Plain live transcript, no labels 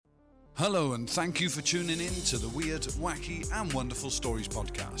Hello and thank you for tuning in to the Weird, Wacky and Wonderful Stories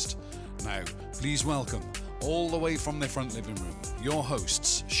podcast. Now, please welcome, all the way from their front living room, your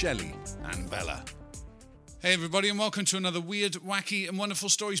hosts, Shelley and Bella. Hey everybody and welcome to another Weird, Wacky and Wonderful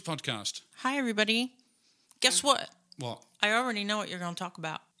Stories podcast. Hi everybody. Guess what? What? I already know what you're going to talk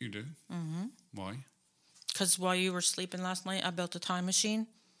about. You do? Mm-hmm. Why? Because while you were sleeping last night, I built a time machine.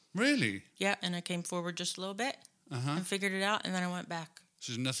 Really? Yeah, and I came forward just a little bit and figured it out, and then I went back.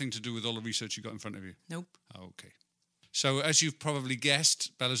 So there's nothing to do with all the research you got in front of you? Nope. Okay. So as you've probably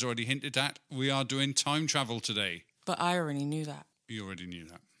guessed, Bella's already hinted at, we are doing time travel today. But I already knew that. You already knew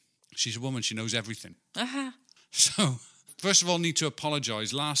that. She's a woman, she knows everything. Uh-huh. So, first of all, need to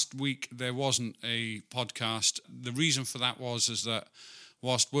apologise. Last week there wasn't a podcast. The reason for that was that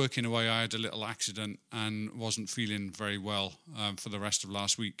whilst working away, I had a little accident and wasn't feeling very well for the rest of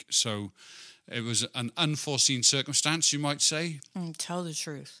last week. So it was an unforeseen circumstance, you might say. Tell the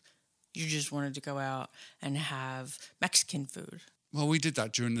truth. You just wanted to go out and have Mexican food. Well, we did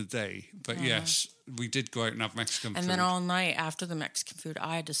that during the day. But yes, we did go out and have Mexican food. And then all night after the Mexican food,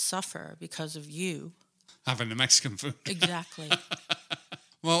 I had to suffer because of you. Having the Mexican food. Exactly.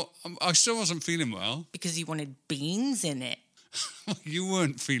 Well, I still wasn't feeling well. Because you wanted beans in it. You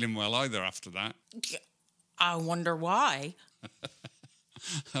weren't feeling well either after that. I wonder why.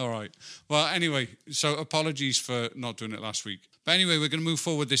 All right. Well, anyway, so apologies for not doing it last week. But anyway, we're going to move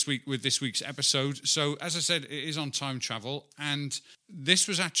forward this week with this week's episode. So, as I said, it is on time travel. And this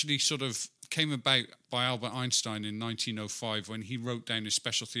was actually sort of came about by Albert Einstein in 1905 when he wrote down his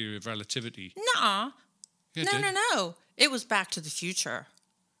special theory of relativity. Nuh-uh. Yeah, No. It was Back to the Future.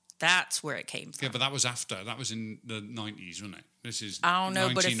 That's where it came from. Yeah, but that was after. That was in the 90s, wasn't it? This is I don't know,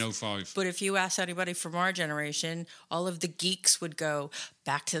 1905. But if you ask anybody from our generation, all of the geeks would go,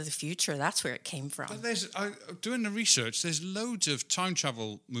 Back to the Future. That's where it came from. But doing the research, there's loads of time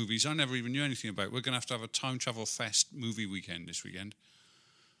travel movies I never even knew anything about. We're going to have a time travel fest movie weekend this weekend.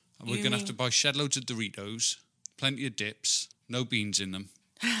 And we're going to have to buy shed loads of Doritos, plenty of dips, no beans in them,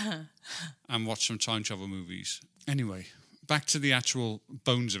 and watch some time travel movies. Anyway, back to the actual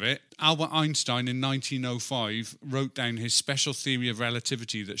bones of it. Albert Einstein in 1905 wrote down his special theory of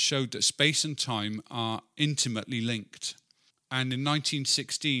relativity that showed that space and time are intimately linked. And in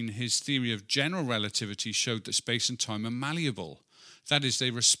 1916, his theory of general relativity showed that space and time are malleable. That is,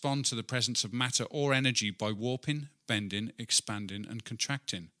 they respond to the presence of matter or energy by warping, bending, expanding, and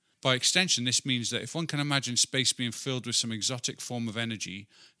contracting. By extension, this means that if one can imagine space being filled with some exotic form of energy,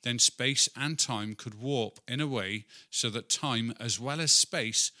 then space and time could warp in a way so that time, as well as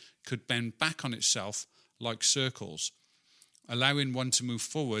space, could bend back on itself like circles, allowing one to move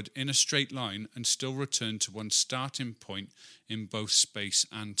forward in a straight line and still return to one's starting point in both space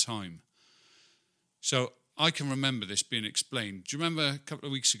and time. So I can remember this being explained. Do you remember a couple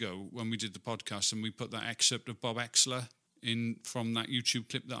of weeks ago when we did the podcast and we put that excerpt of Bob Exler in from that YouTube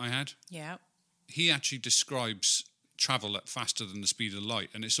clip that I had? Yeah. He actually describes travel at faster than the speed of light,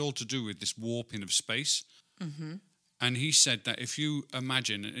 and it's all to do with this warping of space. Mm-hmm. And he said that if you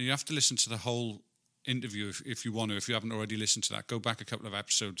imagine, and you have to listen to the whole interview if you want to, if you haven't already listened to that, go back a couple of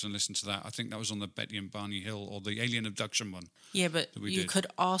episodes and listen to that. I think that was on the Betty and Barney Hill or the alien abduction one. Yeah, but you could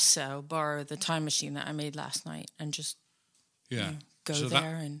also borrow the time machine that I made last night and just go so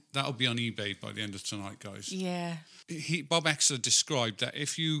there. That'll be on eBay by the end of tonight, guys. Yeah. Bob Exler described that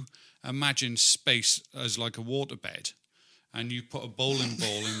if you imagine space as like a waterbed and you put a bowling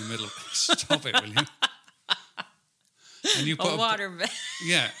ball in the middle of stop it, will you? And you put a waterbed.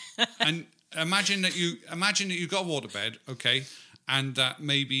 Yeah. And imagine that you've got a waterbed, okay, and that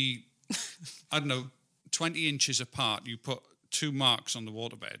maybe, I don't know, 20 inches apart, you put two marks on the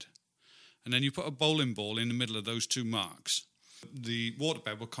waterbed. And then you put a bowling ball in the middle of those two marks. The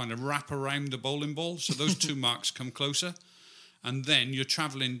waterbed will kind of wrap around the bowling ball, so those two marks come closer. And then you're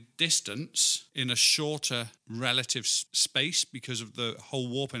travelling distance in a shorter relative space because of the whole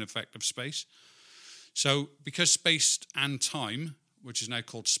warping effect of space. So because space and time, which is now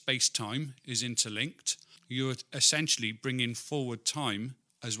called space-time, is interlinked, you're essentially bringing forward time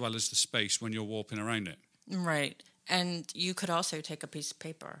as well as the space when you're warping around it. Right. And you could also take a piece of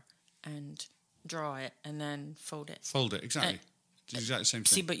paper and draw it and then fold it. Fold it, exactly. It's exactly the same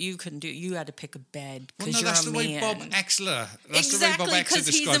thing. See, but you couldn't do it. You had to pick a bed because you're a man. Well, no, that's the way Bob Exler. Exactly, because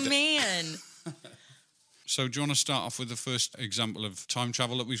he's a man. So do you want to start off with the first example of time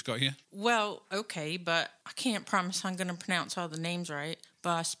travel that we've got here? Well, okay, but I can't promise I'm going to pronounce all the names right, but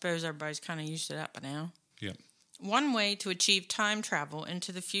I suppose everybody's kind of used to that by now. Yeah. One way to achieve time travel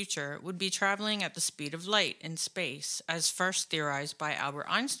into the future would be traveling at the speed of light in space, as first theorized by Albert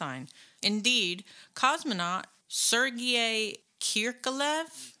Einstein. Indeed, cosmonaut Sergei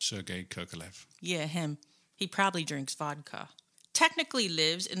Kirkalev? Sergei Kirkalev. Yeah, him. He probably drinks vodka. Technically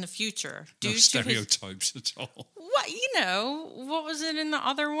lives in the future. No stereotypes at all. What, what was it in the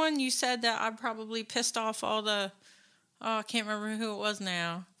other one? You said that I probably pissed off all the, I can't remember who it was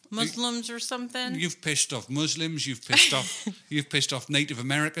now. Muslims or something? You've pissed off Muslims, you've pissed off Native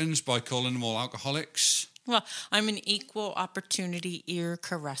Americans by calling them all alcoholics. Well, I'm an equal opportunity ear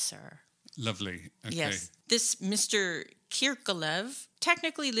caresser. Lovely. Okay. Yes. This Mr. Kirkalev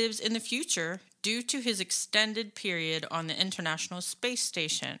technically lives in the future due to his extended period on the International Space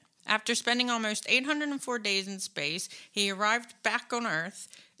Station. After spending almost 804 days in space, he arrived back on Earth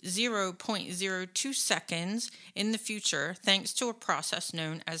 0.02 seconds in the future thanks to a process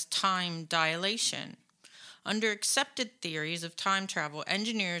known as time dilation. Under accepted theories of time travel,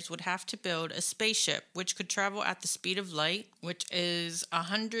 engineers would have to build a spaceship which could travel at the speed of light, which is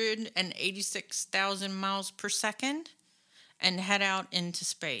 186,000 miles per second, and head out into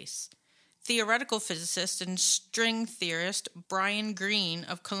space. Theoretical physicist and string theorist Brian Greene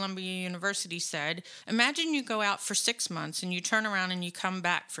of Columbia University said, "Imagine you go out for 6 months and you turn around and you come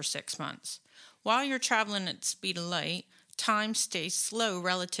back for 6 months. While you're traveling at the speed of light, time stays slow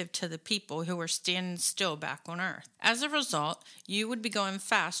relative to the people who are standing still back on Earth. As a result, you would be going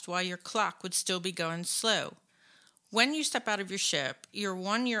fast while your clock would still be going slow. When you step out of your ship, you're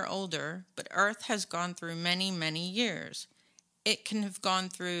 1 year older, but Earth has gone through many, many years. It can have gone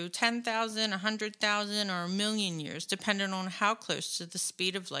through 10,000, 100,000, or 1,000,000 years, depending on how close to the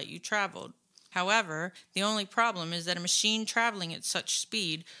speed of light you traveled. However, the only problem is that a machine traveling at such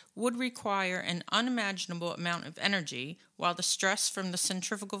speed would require an unimaginable amount of energy, while the stress from the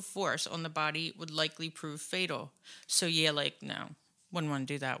centrifugal force on the body would likely prove fatal. So yeah, no, wouldn't want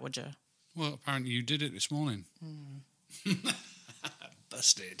to do that, would you?" Well, apparently you did it this morning.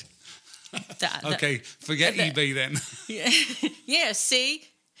 Busted. Okay, forget eBay then. Yeah, see?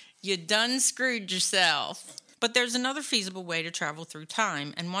 You done screwed yourself. But there's another feasible way to travel through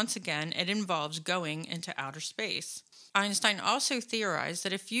time, and once again, it involves going into outer space. Einstein also theorized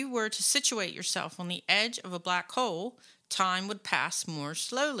that if you were to situate yourself on the edge of a black hole, time would pass more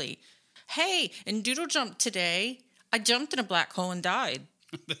slowly. Hey, in Doodle Jump today, I jumped in a black hole and died.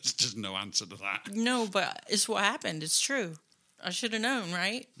 There's just no answer to that. No, but it's what happened. It's true. I should have known,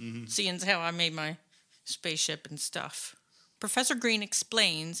 right? Mm-hmm. Seeing how I made my spaceship and stuff. Professor Greene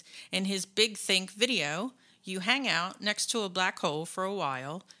explains in his Big Think video, you hang out next to a black hole for a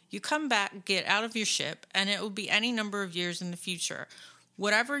while, you come back, get out of your ship, and it will be any number of years in the future.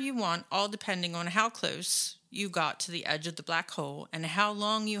 Whatever you want, all depending on how close you got to the edge of the black hole and how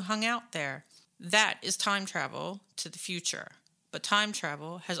long you hung out there. That is time travel to the future. But time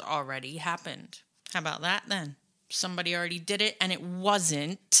travel has already happened. How about that then? Somebody already did it, and it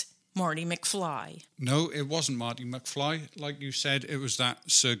wasn't Marty McFly. No, it wasn't Marty McFly. Like you said, it was that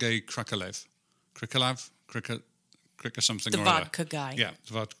Sergei Krikalev. Krikalev something the or other. The vodka guy. Yeah,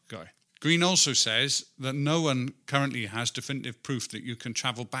 the vodka guy. Greene also says that no one currently has definitive proof that you can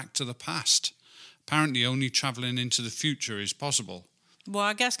travel back to the past. Apparently, only traveling into the future is possible. Well,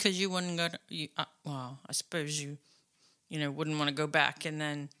 I guess because you wouldn't go to... I suppose you wouldn't want to go back and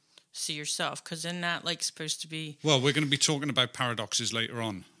then see yourself, because isn't that supposed to be... Well, we're going to be talking about paradoxes later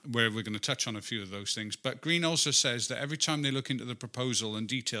on, where we're going to touch on a few of those things. But Greene also says that every time they look into the proposal and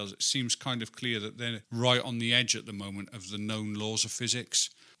details, it seems kind of clear that they're right on the edge at the moment of the known laws of physics.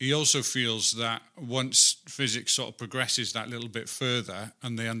 He also feels that once physics sort of progresses that little bit further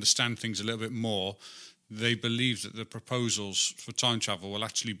and they understand things a little bit more, they believe that the proposals for time travel will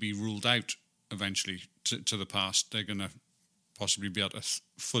actually be ruled out eventually to the past. They're going to possibly be able to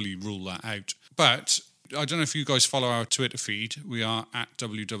fully rule that out. But I don't know if you guys follow our Twitter feed. We are at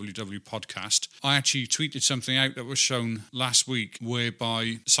WWW Podcast. I actually tweeted something out that was shown last week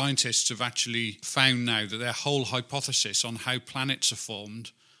whereby scientists have actually found now that their whole hypothesis on how planets are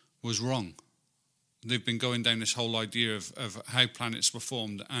formed was wrong. They've been going down this whole idea of how planets were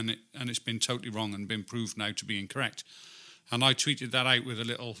formed, and it's been totally wrong and been proved now to be incorrect. And I tweeted that out with a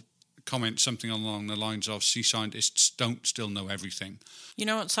little comment, something along the lines of, "See, scientists don't still know everything." You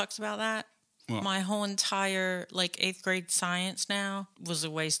know what sucks about that? What? My whole entire 8th grade science now was a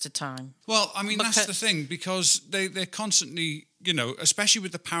waste of time. Well, I mean, that's the thing, because they're constantly, especially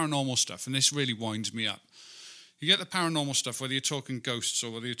with the paranormal stuff, and this really winds me up. You get the paranormal stuff, whether you're talking ghosts or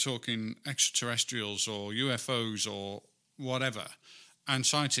whether you're talking extraterrestrials or UFOs or whatever, and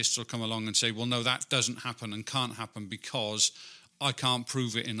scientists will come along and say, well, no, that doesn't happen and can't happen because I can't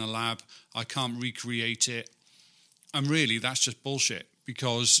prove it in a lab, I can't recreate it. And really, that's just bullshit,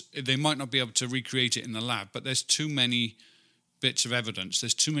 because they might not be able to recreate it in the lab, but there's too many bits of evidence.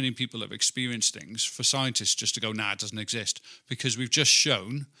 There's too many people that have experienced things for scientists just to go, nah, it doesn't exist. Because we've just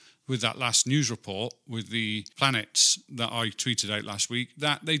shown with that last news report with the planets that I tweeted out last week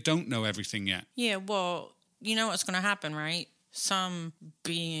that they don't know everything yet. Yeah, well, you know what's going to happen, right? Some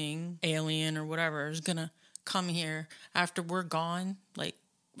being, alien or whatever, is going to come here after we're gone, like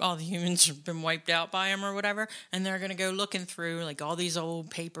all the humans have been wiped out by them or whatever, and they're going to go looking through like all these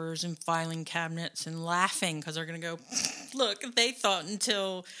old papers and filing cabinets and laughing because they're going to go, look, they thought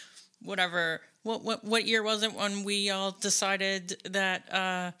until whatever, what year was it when we all decided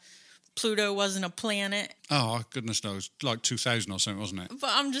that Pluto wasn't a planet? Oh, goodness knows, like 2000 or something, wasn't it? But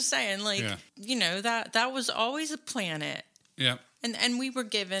I'm just saying, like, you know, that was always a planet. Yeah. And we were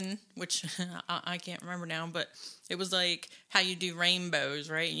given, which I can't remember now, but it was like how you do rainbows,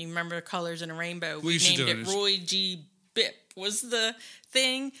 right? You remember the colors in a rainbow. We named it Roy G. Bipp was the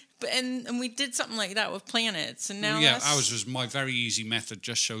thing. And we did something like that with planets. And now ours was my very easy method,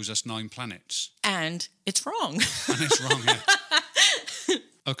 just shows us 9 planets. And it's wrong. And it's wrong, yeah.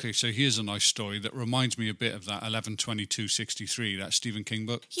 Okay, so here's a nice story that reminds me a bit of that 11/22/63, that Stephen King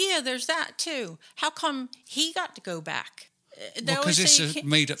book. Yeah, there's that too. How come he got to go back? Because it's a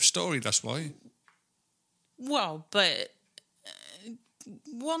made-up story, that's why. Well, but...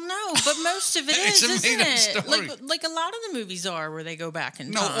 no, but most of it it's is, isn't it? Story. Like a lot of the movies are where they go back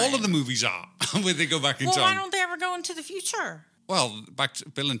in time. No, all of the movies are where they go back in time. Well, why don't they ever go into the future? Well,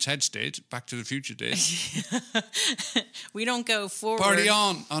 Bill and Ted's did. Back to the Future did. We don't go forward. Party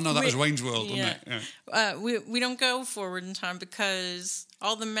on! Oh no, that was Wayne's World, wasn't it? Yeah. We don't go forward in time because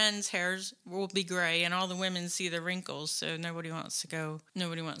all the men's hairs will be gray and all the women see the wrinkles. So nobody wants to go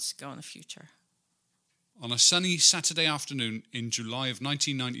in the future. On a sunny Saturday afternoon in July of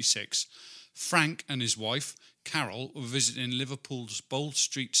 1996, Frank and his wife Carol were visiting Liverpool's Bold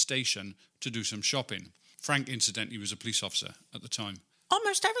Street station to do some shopping. Frank, incidentally, was a police officer at the time.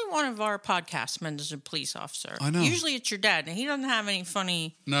 Almost every one of our podcast men is a police officer. I know. Usually it's your dad, and he doesn't have any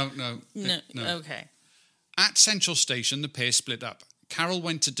funny... No. Okay. At Central Station, the pair split up. Carol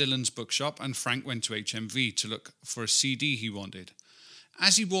went to Dylan's bookshop, and Frank went to HMV to look for a CD he wanted.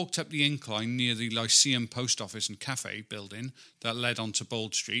 As he walked up the incline near the Lyceum Post Office and Cafe building that led onto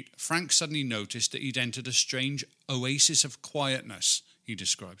Bold Street, Frank suddenly noticed that he'd entered a strange oasis of quietness, he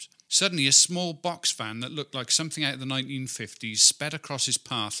describes. Suddenly, a small box van that looked like something out of the 1950s sped across his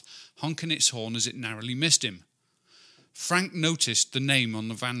path, honking its horn as it narrowly missed him. Frank noticed the name on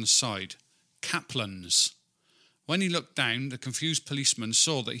the van's side, Kaplan's. When he looked down, the confused policeman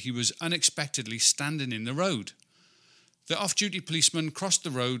saw that he was unexpectedly standing in the road. The off-duty policeman crossed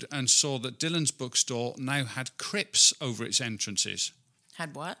the road and saw that Dylan's bookstore now had crypts over its entrances.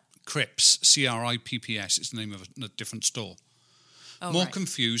 Had what? Cripps, C-R-I-P-P-S. It's the name of a different store. Oh, More right.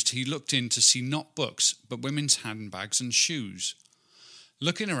 confused, he looked in to see not books, but women's handbags and shoes.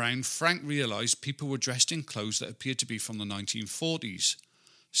 Looking around, Frank realised people were dressed in clothes that appeared to be from the 1940s.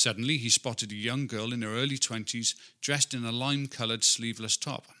 Suddenly, he spotted a young girl in her early 20s, dressed in a lime-coloured sleeveless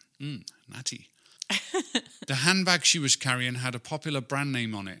top. Natty. The handbag she was carrying had a popular brand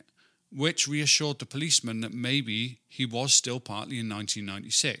name on it, which reassured the policeman that maybe he was still partly in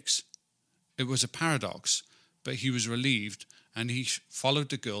 1996. It was a paradox, but he was relieved, and he followed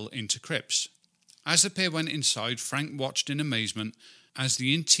the girl into Cripps. As the pair went inside, Frank watched in amazement as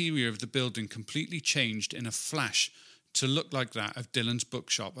the interior of the building completely changed in a flash to look like that of Dylan's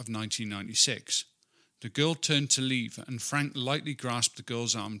bookshop of 1996. The girl turned to leave, and Frank lightly grasped the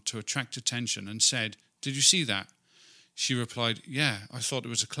girl's arm to attract attention and said, "Did you see that?" She replied, "Yeah, I thought it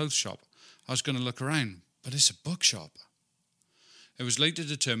was a clothes shop. I was going to look around, but it's a bookshop." It was later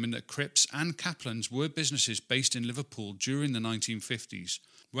determined that Cripps and Kaplan's were businesses based in Liverpool during the 1950s.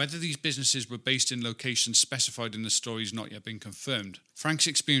 Whether these businesses were based in locations specified in the story has not yet been confirmed. Frank's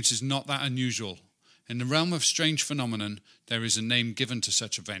experience is not that unusual. In the realm of strange phenomenon, there is a name given to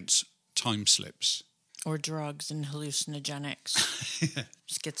such events: time slips. Or drugs and hallucinogenics.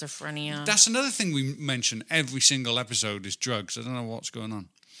 Schizophrenia. That's another thing we mention every single episode is drugs. I don't know what's going on.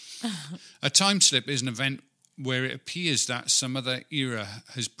 A time slip is an event where it appears that some other era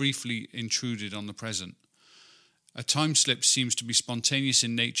has briefly intruded on the present. A time slip seems to be spontaneous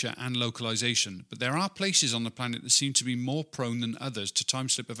in nature and localization, but there are places on the planet that seem to be more prone than others to time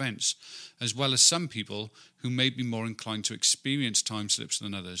slip events, as well as some people who may be more inclined to experience time slips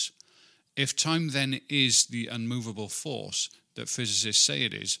than others. If time then is the unmovable force that physicists say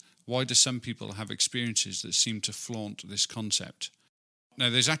it is, why do some people have experiences that seem to flaunt this concept? Now,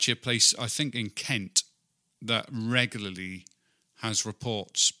 there's actually a place, I think in Kent, that regularly has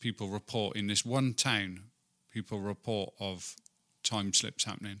reports, people report in this one town, people report of time slips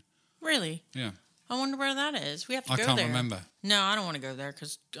happening. Really? Yeah. I wonder where that is. We have to I go can't there. remember. No, I don't want to go there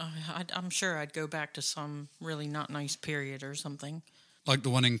because I'm sure I'd go back to some really not nice period or something. Like the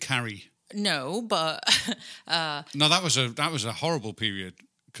one in Carrie. No, but No, that was a horrible period.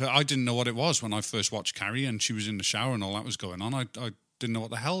 'Cause I didn't know what it was when I first watched Carrie, and she was in the shower and all that was going on. I didn't know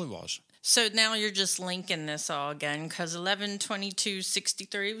what the hell it was. So now you're just linking this all again because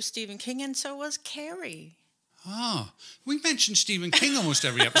 11/22/63 was Stephen King, and so was Carrie. Ah, we mentioned Stephen King almost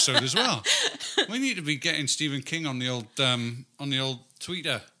every episode as well. We need to be getting Stephen King on the old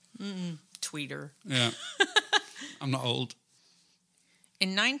tweeter. Tweeter. Yeah, I'm not old.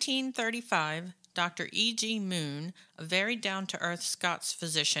 In 1935, Dr. E.G. Moon, a very down-to-earth Scots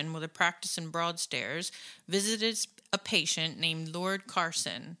physician with a practice in Broadstairs, visited a patient named Lord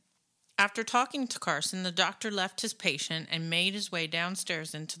Carson. After talking to Carson, the doctor left his patient and made his way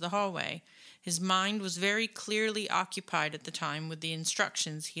downstairs into the hallway. His mind was very clearly occupied at the time with the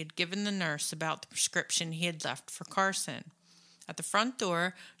instructions he had given the nurse about the prescription he had left for Carson. At the front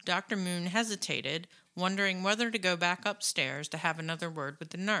door, Dr. Moon hesitated, wondering whether to go back upstairs to have another word with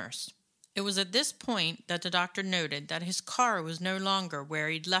the nurse. It was at this point that the doctor noted that his car was no longer where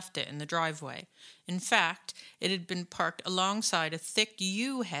he'd left it in the driveway. In fact, it had been parked alongside a thick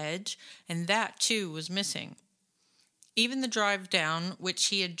yew hedge, and that too was missing. Even the drive down which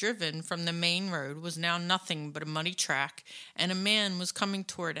he had driven from the main road was now nothing but a muddy track, and a man was coming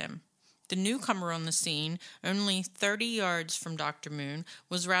toward him. The newcomer on the scene, only 30 yards from Dr. Moon,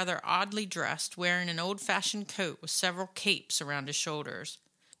 was rather oddly dressed, wearing an old-fashioned coat with several capes around his shoulders.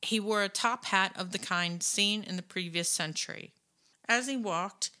 He wore a top hat of the kind seen in the previous century. As he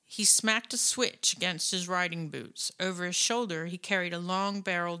walked, he smacked a switch against his riding boots. Over his shoulder he carried a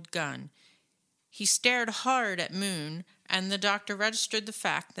long-barreled gun. He stared hard at Moon, and the doctor registered the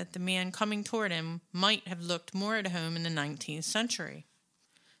fact that the man coming toward him might have looked more at home in the 19th century.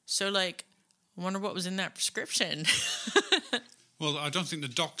 So, I wonder what was in that prescription. Well, I don't think the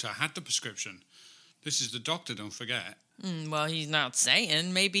doctor had the prescription. This is the doctor, don't forget. Well, he's not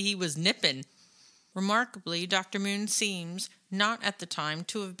saying. Maybe he was nipping. Remarkably, Dr. Moon seems, not at the time,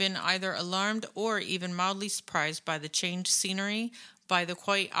 to have been either alarmed or even mildly surprised by the changed scenery, by the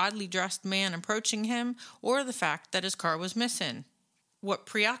quite oddly dressed man approaching him, or the fact that his car was missing. What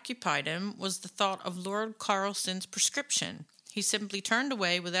preoccupied him was the thought of Lord Carlson's prescription. He simply turned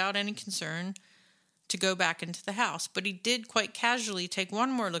away without any concern to go back into the house, but he did quite casually take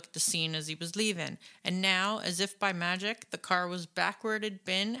one more look at the scene as he was leaving, and now, as if by magic, the car was backwarded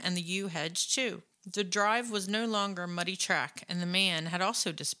been and the yew hedge too. The drive was no longer a muddy track, and the man had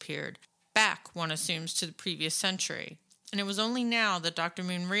also disappeared, back, one assumes, to the previous century. And it was only now that Dr.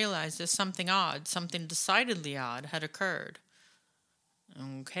 Moon realized that something odd, something decidedly odd, had occurred.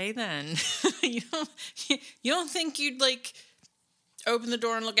 Okay, then. You don't think you'd, open the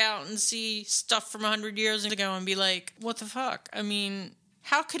door and look out and see stuff from 100 years ago and be like, what the fuck? I mean,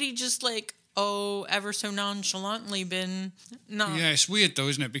 how could he just, ever so nonchalantly been not... Yeah, it's weird, though,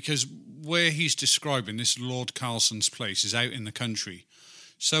 isn't it? Because where he's describing this Lord Carlson's place is out in the country.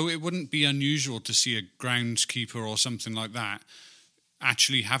 So it wouldn't be unusual to see a groundskeeper or something like that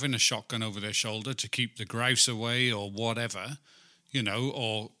actually having a shotgun over their shoulder to keep the grouse away or whatever,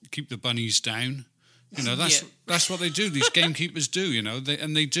 or keep the bunnies down. That's what they do. These gamekeepers do,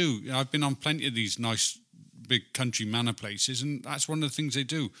 they do. I've been on plenty of these nice big country manor places, and that's one of the things they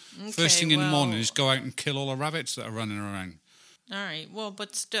do. Okay, First thing in the morning is go out and kill all the rabbits that are running around. All right, well,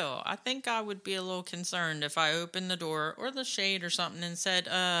 but still, I think I would be a little concerned if I opened the door or the shade or something and said,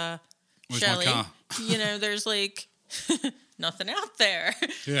 Where's Shelley, my car? There's nothing out there.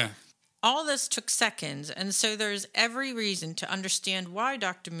 Yeah. All this took seconds, and so there's every reason to understand why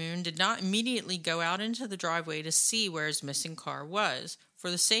Dr. Moon did not immediately go out into the driveway to see where his missing car was.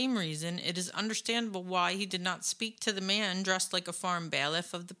 For the same reason, it is understandable why he did not speak to the man dressed like a farm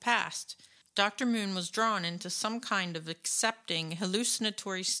bailiff of the past. Dr. Moon was drawn into some kind of accepting,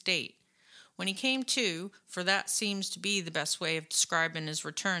 hallucinatory state. When he came to, for that seems to be the best way of describing his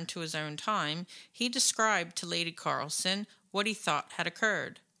return to his own time, he described to Lady Carlson what he thought had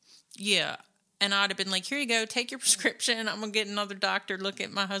occurred. Yeah, and I'd have been like, here you go, take your prescription, I'm going to get another doctor, look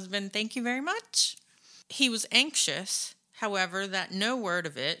at my husband, thank you very much. He was anxious, however, that no word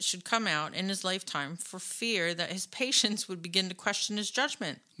of it should come out in his lifetime for fear that his patients would begin to question his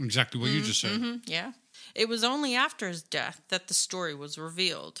judgment. Exactly what you just said. Yeah. It was only after his death that the story was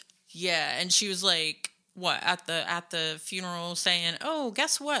revealed. Yeah, and she was like, what, at the funeral saying, oh,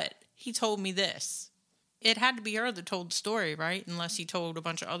 guess what? He told me this. It had to be her that told the story, right? Unless he told a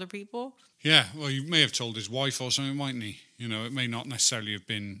bunch of other people. Yeah, well, he may have told his wife or something, mightn't he? It may not necessarily have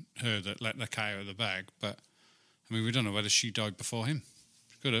been her that let the cat out of the bag, but, we don't know whether she died before him.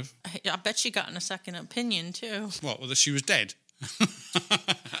 Could have. I bet she got in a second opinion too. What? Well, that she was dead.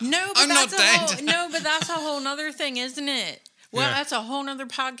 No, but I'm not dead. But that's a whole nother thing, isn't it? Well, Yeah. that's a whole nother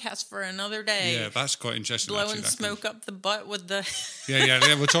podcast for another day. Yeah, that's quite interesting. Blowing actually, that smoke up the butt with the...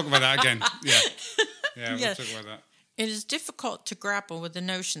 Yeah, we'll talk about that again. Yeah, Yeah. we'll talk about that. It is difficult to grapple with the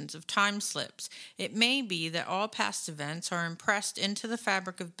notions of time slips. It may be that all past events are impressed into the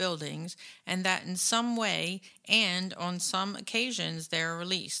fabric of buildings and that in some way and on some occasions they are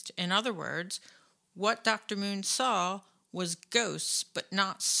released. In other words, what Dr. Moon saw was ghosts, but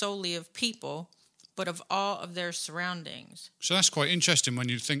not solely of people, but of all of their surroundings. So that's quite interesting when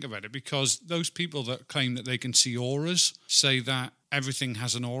you think about it, because those people that claim that they can see auras say that everything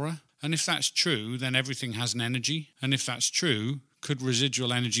has an aura. And if that's true, then everything has an energy. And if that's true, could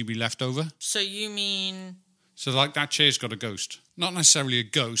residual energy be left over? So you mean... So like that chair's got a ghost. Not necessarily a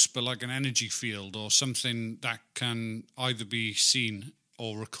ghost, but like an energy field or something that can either be seen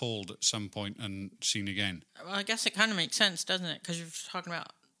or recalled at some point and seen again. Well, I guess it kind of makes sense, doesn't it? Because you're talking about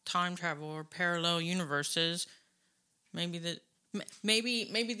time travel or parallel universes. Maybe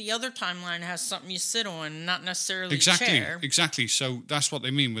the other timeline has something you sit on, not necessarily a chair. Exactly. So that's what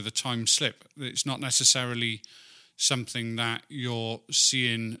they mean with a time slip. It's not necessarily something that you're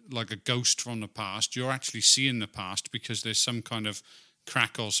seeing like a ghost from the past. You're actually seeing the past because there's some kind of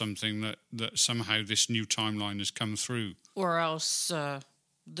crack or something that somehow this new timeline has come through. Or else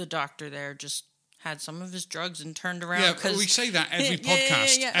the doctor there just had some of his drugs and turned around. Yeah, but we say that every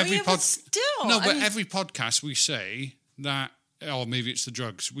podcast. But still. Every podcast we say that, or maybe it's the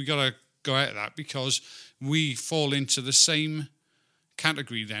drugs. We got to go out of that because we fall into the same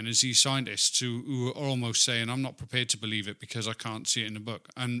category then as these scientists who are almost saying, I'm not prepared to believe it because I can't see it in the book.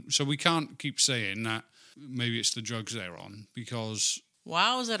 And so we can't keep saying that maybe it's the drugs they're on because...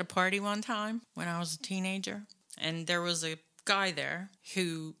 Well, I was at a party one time when I was a teenager, and there was a guy there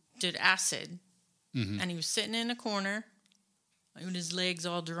who did acid, and he was sitting in a corner with his legs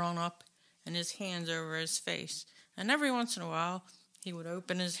all drawn up and his hands over his face. And every once in a while, he would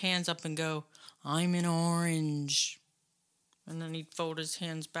open his hands up and go, I'm an orange. And then he'd fold his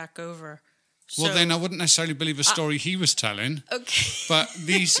hands back over. Well, then I wouldn't necessarily believe a story he was telling. Okay. But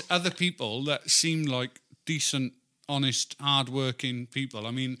these other people that seem like decent, honest, hard-working people.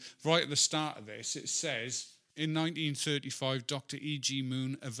 I mean, right at the start of this, it says, in 1935, Dr. E.G.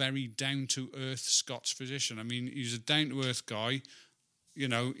 Moon, a very down-to-earth Scots physician. I mean, he's a down-to-earth guy. You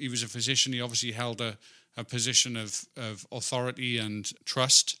know, he was a physician. He obviously held a position of authority and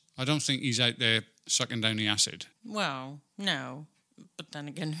trust. I don't think he's out there sucking down the acid. Well, no. But then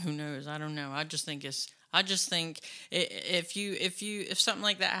again, who knows? I don't know. I just think if something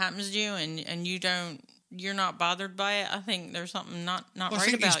like that happens to you and you're not bothered by it, I think there's something not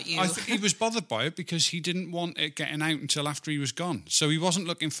right about you. I think he was bothered by it because he didn't want it getting out until after he was gone. So he wasn't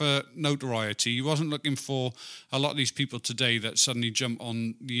looking for notoriety. He wasn't looking for a lot of these people today that suddenly jump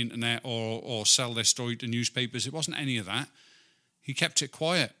on the internet or sell their story to newspapers. It wasn't any of that. He kept it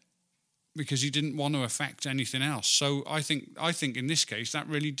quiet because he didn't want to affect anything else. So I think in this case that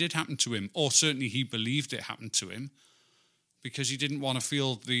really did happen to him, or certainly he believed it happened to him, because he didn't want to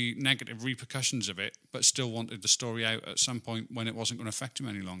feel the negative repercussions of it, but still wanted the story out at some point when it wasn't going to affect him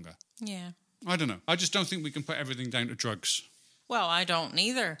any longer. Yeah. I don't know. I just don't think we can put everything down to drugs. Well, I don't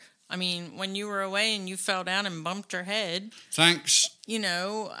either. I mean, when you were away and you fell down and bumped your head. Thanks. You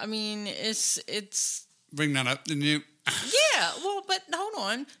know, I mean, it's... Bring that up, didn't you? Yeah, well, but hold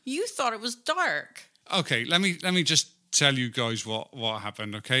on. You thought it was dark. Okay, let me just tell you guys what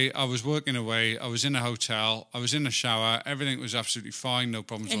happened, okay? I was working away. I was in a hotel. I was in a shower. Everything was absolutely fine. No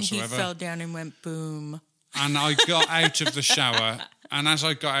problems whatsoever. And he fell down and went boom. And I got out of the shower. And as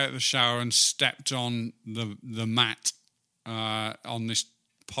I got out of the shower and stepped on the mat on this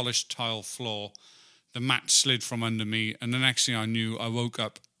polished tile floor, the mat slid from under me. And the next thing I knew, I woke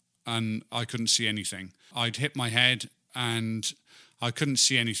up and I couldn't see anything. I'd hit my head and I couldn't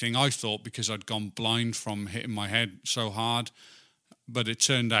see anything, I thought, because I'd gone blind from hitting my head so hard. But it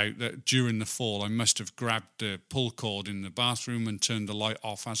turned out that during the fall, I must have grabbed the pull cord in the bathroom and turned the light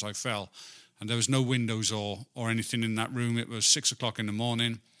off as I fell. And there was no windows or anything in that room. It was 6 o'clock in the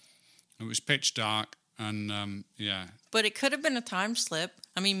morning. It was pitch dark. And, yeah. But it could have been a time slip.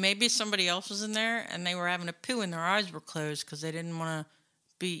 I mean, maybe somebody else was in there and they were having a poo and their eyes were closed because they didn't want to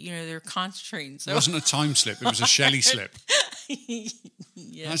be, they were concentrating. So. It wasn't a time slip. It was a Shelley slip.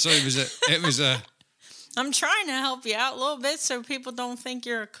 Yeah. So it was a. I'm trying to help you out a little bit so people don't think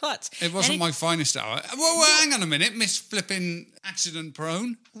you're a klutz. It wasn't my finest hour. Well, hang on a minute, Miss Flipping Accident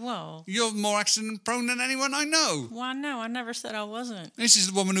Prone. Well, you're more accident prone than anyone I know. Well, no, I never said I wasn't. This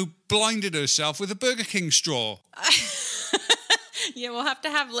is the woman who blinded herself with a Burger King straw. Yeah, we'll have to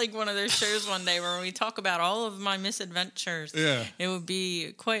have like one of those shows one day where we talk about all of my misadventures. Yeah. It would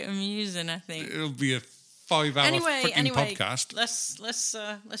be quite amusing, I think. It'll be a 5-hour freaking podcast.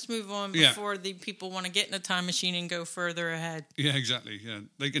 Let's move on before the people want to get in a time machine and go further ahead. Yeah, exactly. Yeah,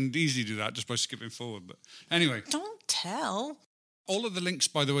 they can easily do that just by skipping forward. But anyway, don't tell. All of the links,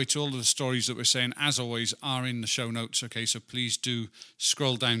 by the way, to all of the stories that we're saying, as always, are in the show notes. Okay, so please do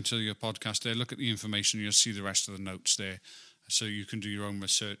scroll down to your podcast there, look at the information, you'll see the rest of the notes there, so you can do your own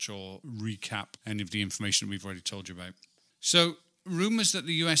research or recap any of the information we've already told you about. So, rumours that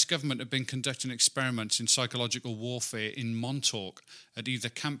the US government have been conducting experiments in psychological warfare in Montauk at either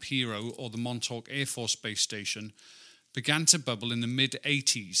Camp Hero or the Montauk Air Force Base Station began to bubble in the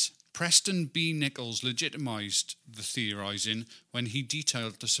mid-'80s. Preston B. Nichols legitimised the theorising when he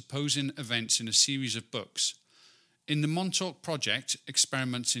detailed the supposed events in a series of books. In the Montauk Project,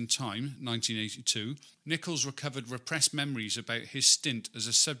 Experiments in Time, 1982, Nichols recovered repressed memories about his stint as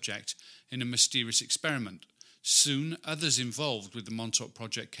a subject in a mysterious experiment. Soon, others involved with the Montauk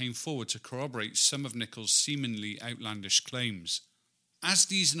Project came forward to corroborate some of Nichols' seemingly outlandish claims. As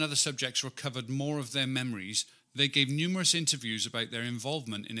these and other subjects recovered more of their memories, they gave numerous interviews about their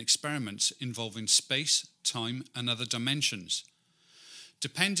involvement in experiments involving space, time, and other dimensions.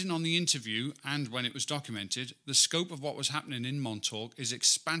 Depending on the interview and when it was documented, the scope of what was happening in Montauk is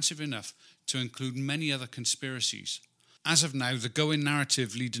expansive enough to include many other conspiracies. As of now, the going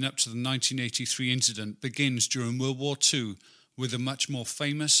narrative leading up to the 1983 incident begins during World War II with a much more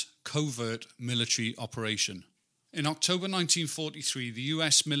famous, covert military operation. In October 1943, the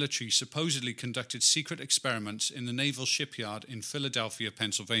US military supposedly conducted secret experiments in the naval shipyard in Philadelphia,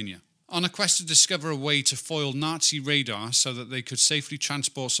 Pennsylvania. On a quest to discover a way to foil Nazi radar so that they could safely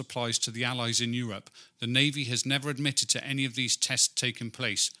transport supplies to the Allies in Europe, the Navy has never admitted to any of these tests taking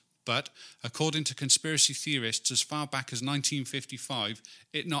place. But, according to conspiracy theorists, as far back as 1955,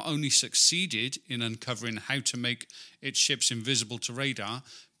 it not only succeeded in uncovering how to make its ships invisible to radar,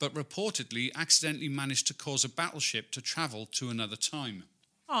 but reportedly accidentally managed to cause a battleship to travel to another time.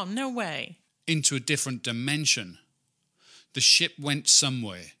 Oh, no way. Into a different dimension. The ship went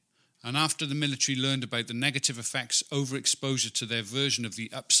somewhere, and after the military learned about the negative effects overexposure to their version of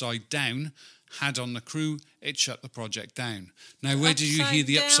the Upside Down had on the crew, it shut the project down. Now, where did you hear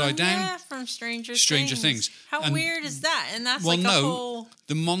the Upside Down? Yeah, from Stranger Things. How weird is that? And that's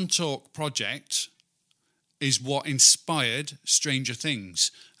the Montauk Project is what inspired Stranger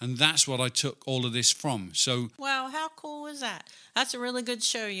Things, and that's what I took all of this from. So, wow, how cool was that? That's a really good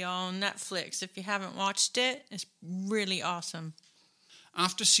show, y'all, on Netflix. If you haven't watched it, it's really awesome.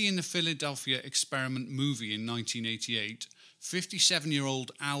 After seeing the Philadelphia Experiment movie in 1988,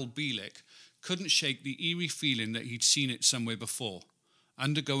 57-year-old Al Bielek couldn't shake the eerie feeling that he'd seen it somewhere before.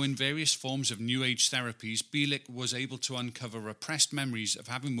 Undergoing various forms of New Age therapies, Bielek was able to uncover repressed memories of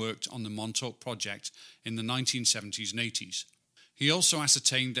having worked on the Montauk Project in the 1970s and 80s. He also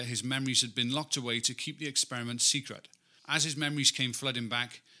ascertained that his memories had been locked away to keep the experiment secret. As his memories came flooding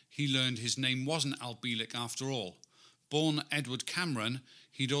back, he learned his name wasn't Al Bielek after all. Born Edward Cameron,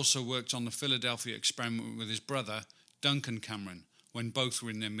 he'd also worked on the Philadelphia experiment with his brother, Duncan Cameron, when both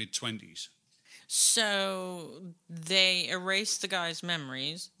were in their mid-20s. So they erased the guy's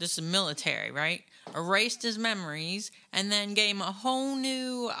memories. This is military, right? Erased his memories and then gave him a whole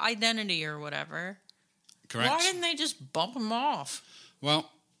new identity or whatever. Correct. Why didn't they just bump him off?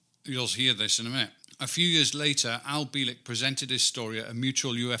 Well, you'll hear this in a minute. A few years later, Al Bielek presented his story at a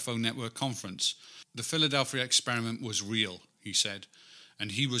Mutual UFO Network conference. The Philadelphia experiment was real, he said,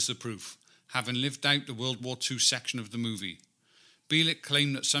 and he was the proof, having lived out the World War II section of the movie. Bielek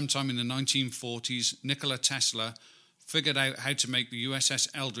claimed that sometime in the 1940s, Nikola Tesla figured out how to make the USS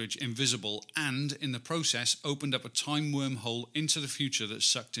Eldridge invisible and, in the process, opened up a time wormhole into the future that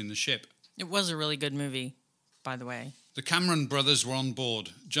sucked in the ship. It was a really good movie, by the way. The Cameron brothers were on board,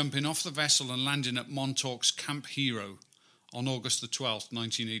 jumping off the vessel and landing at Montauk's Camp Hero on August the 12th,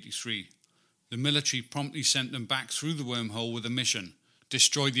 1983. The military promptly sent them back through the wormhole with a mission: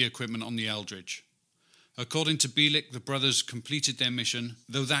 destroy the equipment on the Eldridge. According to Bielek, the brothers completed their mission,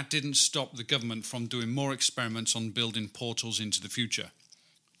 though that didn't stop the government from doing more experiments on building portals into the future.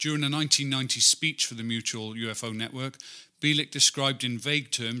 During a 1990 speech for the Mutual UFO Network, Bielek described in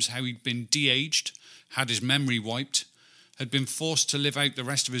vague terms how he'd been de-aged, had his memory wiped, had been forced to live out the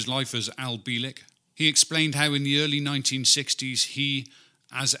rest of his life as Al Bielek. He explained how in the early 1960s he,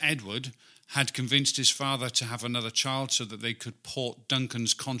 as Edward, had convinced his father to have another child so that they could port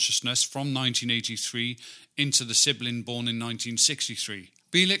Duncan's consciousness from 1983 into the sibling born in 1963.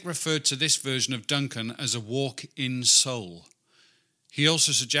 Bielek referred to this version of Duncan as a walk-in soul. He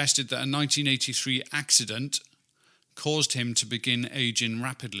also suggested that a 1983 accident caused him to begin aging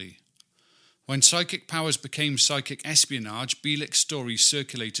rapidly. When psychic powers became psychic espionage, Bielik's story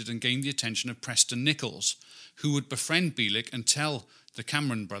circulated and gained the attention of Preston Nichols, who would befriend Bielik and tell the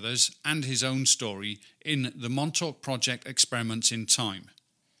Cameron brothers and his own story in the Montauk Project Experiments in Time.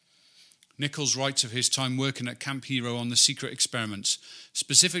 Nichols writes of his time working at Camp Hero on the secret experiments.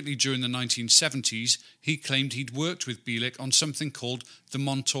 Specifically during the 1970s, he claimed he'd worked with Bielik on something called the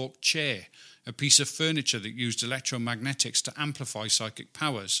Montauk Chair, a piece of furniture that used electromagnetics to amplify psychic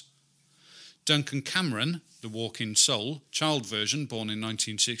powers. Duncan Cameron, the walk-in soul, child version, born in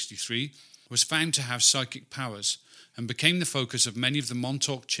 1963, was found to have psychic powers and became the focus of many of the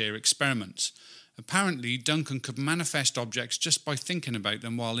Montauk Chair experiments. Apparently, Duncan could manifest objects just by thinking about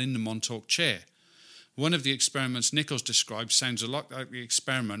them while in the Montauk Chair. One of the experiments Nichols describes sounds a lot like the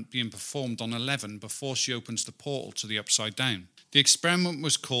experiment being performed on Eleven before she opens the portal to the Upside Down. The experiment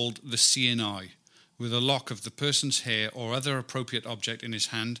was called the Seeing Eye. With a lock of the person's hair or other appropriate object in his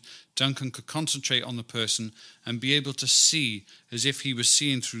hand, Duncan could concentrate on the person and be able to see as if he was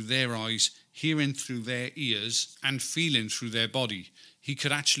seeing through their eyes, hearing through their ears, and feeling through their body. He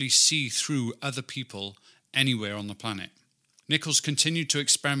could actually see through other people anywhere on the planet. Nichols continued to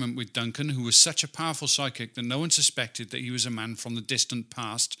experiment with Duncan, who was such a powerful psychic that no one suspected that he was a man from the distant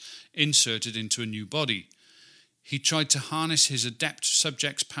past inserted into a new body. He tried to harness his adept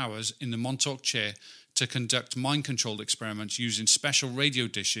subject's powers in the Montauk Chair to conduct mind-controlled experiments using special radio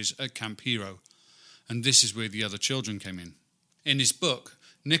dishes at Camp Hero. And this is where the other children came in. In his book,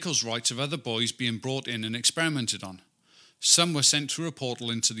 Nichols writes of other boys being brought in and experimented on. Some were sent through a portal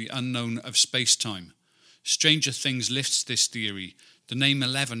into the unknown of space-time. Stranger Things lifts this theory. The name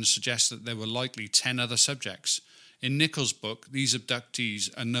 11 suggests that there were likely 10 other subjects. In Nichols' book, these abductees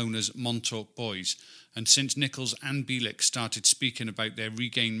are known as Montauk Boys, and since Nichols and Bielik started speaking about their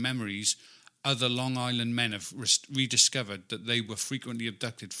regained memories, other Long Island men have rediscovered that they were frequently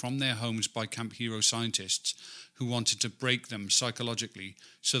abducted from their homes by Camp Hero scientists who wanted to break them psychologically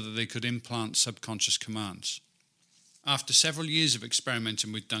so that they could implant subconscious commands. After several years of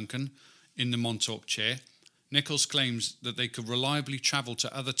experimenting with Duncan in the Montauk Chair, Nichols claims that they could reliably travel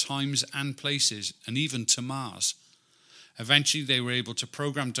to other times and places, and even to Mars. Eventually, they were able to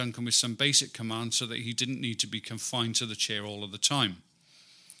program Duncan with some basic commands so that he didn't need to be confined to the chair all of the time.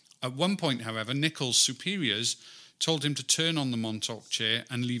 At one point, however, Nichols' superiors told him to turn on the Montauk Chair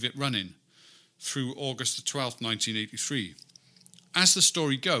and leave it running through August the 12th, 1983. As the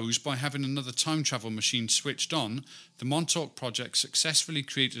story goes, by having another time travel machine switched on, the Montauk Project successfully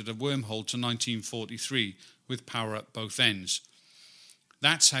created a wormhole to 1943 with power at both ends.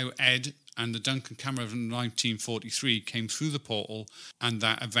 That's how Ed and the Duncan Cameron of 1943 came through the portal, and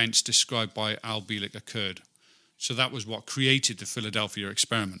that events described by Al Bielik occurred. So that was what created the Philadelphia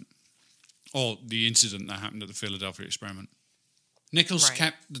experiment, or the incident that happened at the Philadelphia experiment. Nichols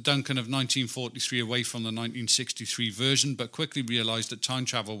kept the Duncan of 1943 away from the 1963 version, but quickly realised that time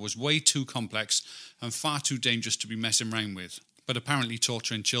travel was way too complex and far too dangerous to be messing around with. But apparently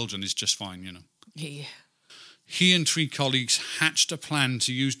torturing children is just fine, you know. Yeah. He and 3 colleagues hatched a plan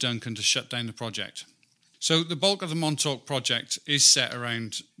to use Duncan to shut down the project. So the bulk of the Montauk Project is set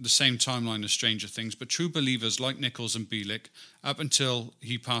around the same timeline as Stranger Things, but true believers like Nichols and Bielik, up until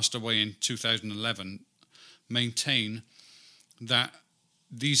he passed away in 2011, maintain that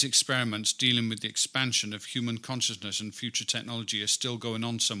these experiments dealing with the expansion of human consciousness and future technology are still going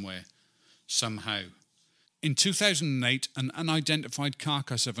on somewhere, somehow. In 2008, an unidentified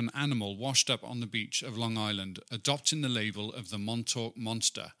carcass of an animal washed up on the beach of Long Island, adopting the label of the Montauk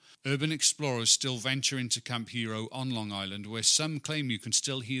Monster. Urban explorers still venture into Camp Hero on Long Island, where some claim you can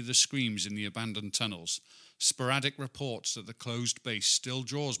still hear the screams in the abandoned tunnels. Sporadic reports that the closed base still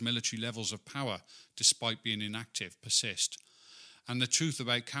draws military levels of power, despite being inactive, persist. And the truth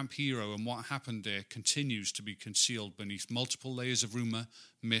about Camp Hero and what happened there continues to be concealed beneath multiple layers of rumour,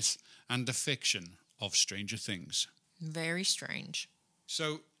 myth, and the fiction of Stranger Things. Very strange.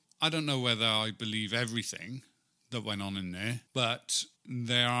 So, I don't know whether I believe everything that went on in there, but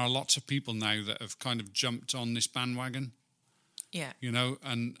there are lots of people now that have kind of jumped on this bandwagon. Yeah. You know,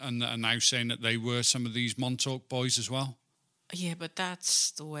 and are now saying that they were some of these Montauk boys as well. Yeah, but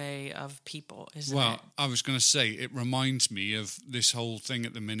that's the way of people, isn't it? Well, I was going to say, it reminds me of this whole thing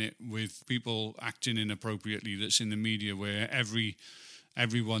at the minute with people acting inappropriately that's in the media, where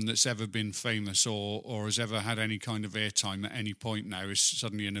everyone that's ever been famous or has ever had any kind of airtime at any point now is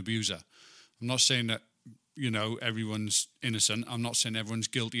suddenly an abuser. I'm not saying that, you know, everyone's innocent. I'm not saying everyone's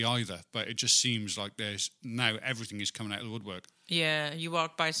guilty either, but it just seems like there's now everything is coming out of the woodwork. Yeah, you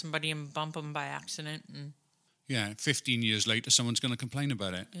walk by somebody and bump them by accident. And... Yeah, 15 years later, someone's going to complain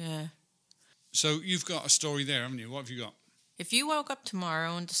about it. Yeah. So you've got a story there, haven't you? What have you got? If you woke up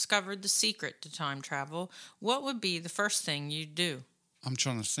tomorrow and discovered the secret to time travel, what would be the first thing you'd do? I'm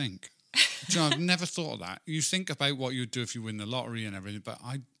trying to think. Do you know, I've never thought of that. You think about what you'd do if you win the lottery and everything, but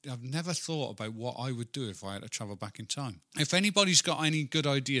I've never thought about what I would do if I had to travel back in time. If anybody's got any good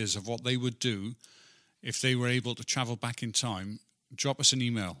ideas of what they would do if they were able to travel back in time, drop us an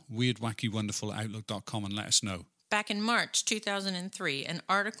email, weirdwackywonderful@outlook.com, and let us know. Back in March 2003, an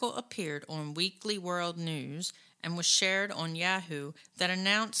article appeared on Weekly World News and was shared on Yahoo that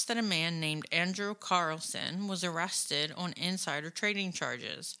announced that a man named Andrew Carlson was arrested on insider trading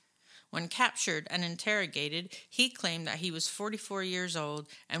charges. When captured and interrogated, he claimed that he was 44 years old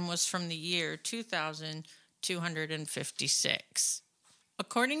and was from the year 2256.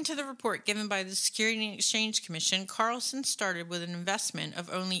 According to the report given by the Securities and Exchange Commission, Carlson started with an investment of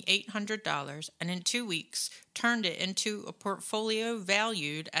only $800 and in 2 weeks turned it into a portfolio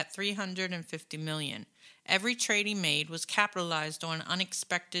valued at $350 million. Every trade he made was capitalized on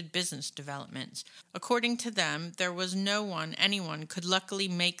unexpected business developments. According to them, there was anyone could luckily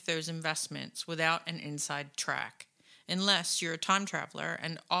make those investments without an inside track, unless you're a time traveler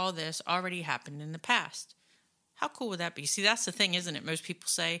and all this already happened in the past. How cool would that be? See, that's the thing, isn't it? Most people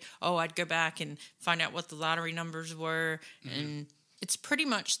say, oh, I'd go back and find out what the lottery numbers were. Mm-hmm. And it's pretty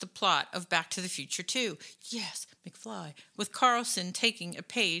much the plot of Back to the Future 2. Yes, McFly. With Carlson taking a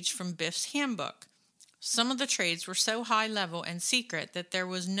page from Biff's handbook. Some of the trades were so high level and secret that there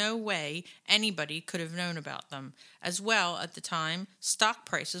was no way anybody could have known about them. As well, at the time, stock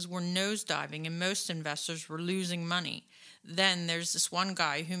prices were nosediving and most investors were losing money. Then there's this one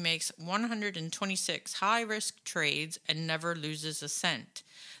guy who makes 126 high-risk trades and never loses a cent.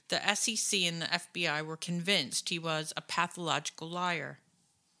 The SEC and the FBI were convinced he was a pathological liar.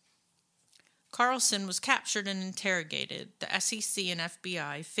 Carlson was captured and interrogated. The SEC and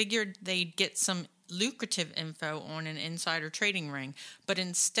FBI figured they'd get some lucrative info on an insider trading ring, but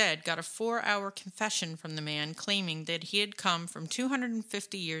instead got a 4-hour confession from the man claiming that he had come from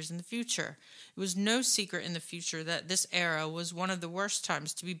 250 years in the future. It was no secret in the future that this era was one of the worst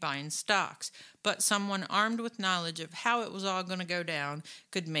times to be buying stocks, but someone armed with knowledge of how it was all going to go down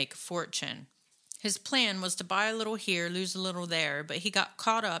could make a fortune. His plan was to buy a little here, lose a little there, but he got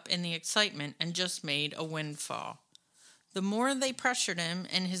caught up in the excitement and just made a windfall. The more they pressured him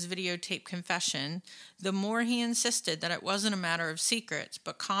in his videotape confession, the more he insisted that it wasn't a matter of secrets,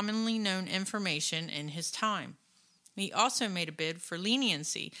 but commonly known information in his time. He also made a bid for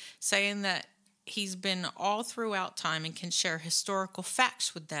leniency, saying that he's been all throughout time and can share historical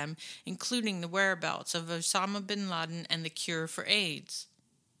facts with them, including the whereabouts of Osama bin Laden and the cure for AIDS.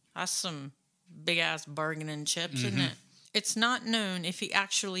 That's some big-ass bargaining chips, isn't it? It's not known if he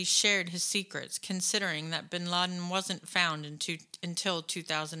actually shared his secrets, considering that bin Laden wasn't found until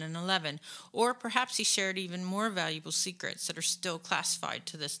 2011, or perhaps he shared even more valuable secrets that are still classified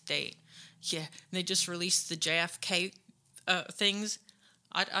to this date. Yeah, they just released the JFK things.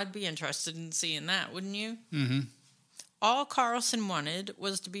 I'd be interested in seeing that, wouldn't you? Mm-hmm. All Carlson wanted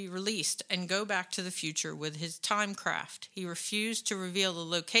was to be released and go back to the future with his time craft. He refused to reveal the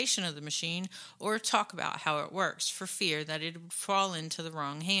location of the machine or talk about how it works for fear that it would fall into the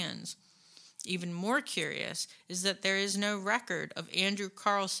wrong hands. Even more curious is that there is no record of Andrew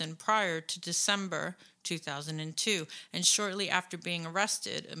Carlson prior to December 2002, and shortly after being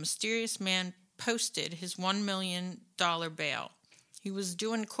arrested, a mysterious man posted his $1 million bail. He was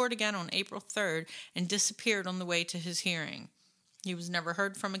due in court again on April 3rd and disappeared on the way to his hearing. He was never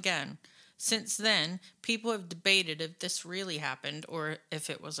heard from again. Since then, people have debated if this really happened or if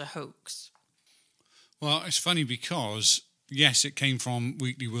it was a hoax. Well, it's funny because, yes, it came from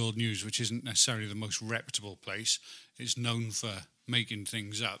Weekly World News, which isn't necessarily the most reputable place. It's known for making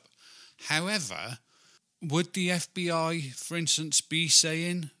things up. However, would the FBI, for instance, be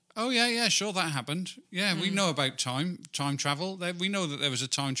saying, oh, yeah, sure, that happened. Yeah, we know about time travel. We know that there was a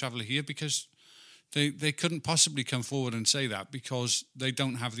time traveler here because they couldn't possibly come forward and say that because they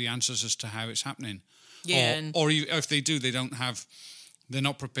don't have the answers as to how it's happening. Yeah. Or if they do, they're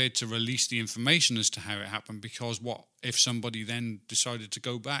not prepared to release the information as to how it happened because what if somebody then decided to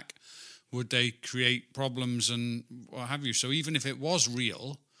go back? Would they create problems and what have you? So even if it was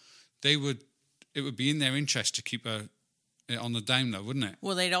real, it would be in their interest to keep on the down low, wouldn't it?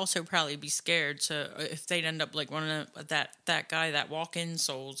 Well, they'd also probably be scared. So if they'd end up like one of that guy, that walk-in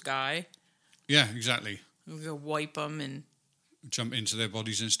souls guy. Yeah, exactly. We go wipe them and jump into their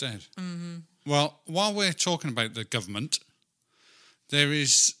bodies instead. Mm-hmm. Well, while we're talking about the government, there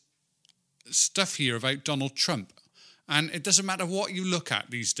is stuff here about Donald Trump. And it doesn't matter what you look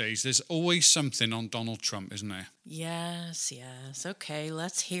at these days, there's always something on Donald Trump, isn't there? Yes. Okay,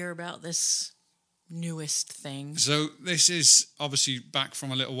 let's hear about this newest thing. So this is obviously back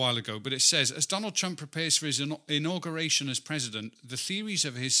from a little while ago, but it says, as Donald Trump prepares for his inauguration as president, the theories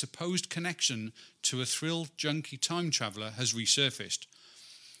of his supposed connection to a thrill junkie time traveler has resurfaced.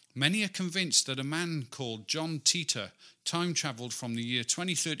 Many are convinced that a man called John Titor time travelled from the year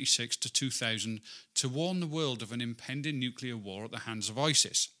 2036 to 2000 to warn the world of an impending nuclear war at the hands of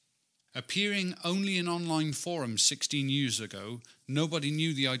ISIS. Appearing only in online forums 16 years ago, nobody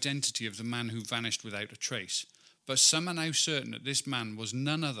knew the identity of the man who vanished without a trace. But some are now certain that this man was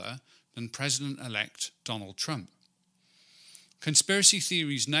none other than President-elect Donald Trump. Conspiracy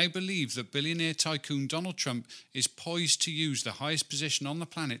theories now believe that billionaire tycoon Donald Trump is poised to use the highest position on the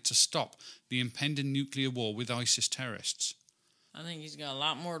planet to stop the impending nuclear war with ISIS terrorists. I think he's got a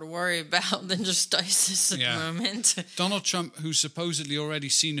lot more to worry about than just ISIS at the moment. Donald Trump, who's supposedly already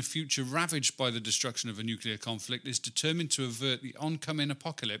seen a future ravaged by the destruction of a nuclear conflict, is determined to avert the oncoming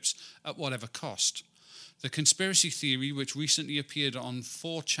apocalypse at whatever cost. The conspiracy theory, which recently appeared on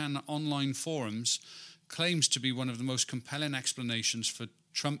 4chan online forums, claims to be one of the most compelling explanations for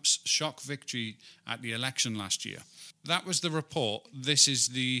Trump's shock victory at the election last year. That was the report. This is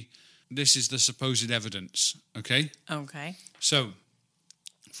the supposed evidence, okay? Okay. So,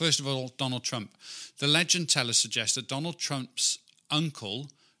 first of all, Donald Trump. The legend teller suggests that Donald Trump's uncle,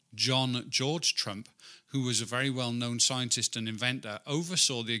 John George Trump, who was a very well-known scientist and inventor,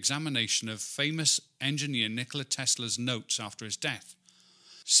 oversaw the examination of famous engineer Nikola Tesla's notes after his death.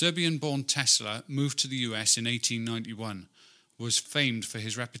 Serbian-born Tesla moved to the US in 1891, was famed for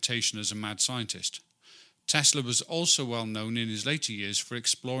his reputation as a mad scientist. Tesla was also well known in his later years for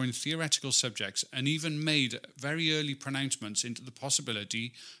exploring theoretical subjects and even made very early pronouncements into the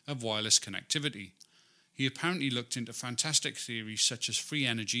possibility of wireless connectivity. He apparently looked into fantastic theories such as free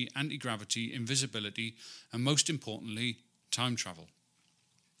energy, anti-gravity, invisibility, and most importantly, time travel.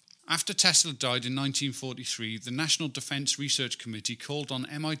 After Tesla died in 1943, the National Defense Research Committee called on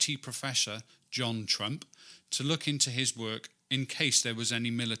MIT professor John Trump to look into his work in case there was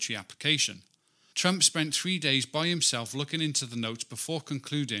any military application. Trump spent 3 days by himself looking into the notes before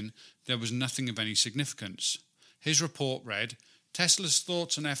concluding there was nothing of any significance. His report read, Tesla's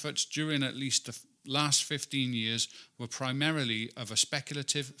thoughts and efforts during at least the last 15 years were primarily of a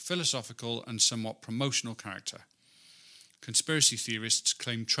speculative, philosophical, and somewhat promotional character. Conspiracy theorists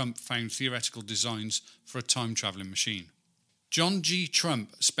claim Trump found theoretical designs for a time-travelling machine. John G.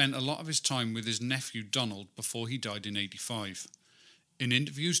 Trump spent a lot of his time with his nephew Donald before he died in 1985. In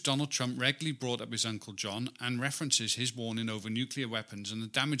interviews, Donald Trump regularly brought up his Uncle John and references his warning over nuclear weapons and the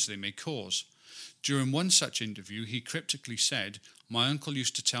damage they may cause. During one such interview, he cryptically said, "My uncle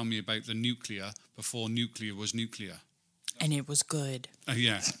used to tell me about the nuclear before nuclear was nuclear." And it was good.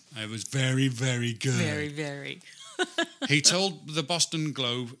 Yeah, it was very, very good. Very, very. He told the Boston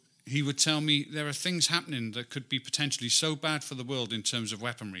Globe he would tell me there are things happening that could be potentially so bad for the world in terms of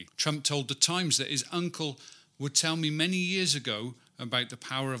weaponry. Trump told the Times that his uncle would tell me many years ago about the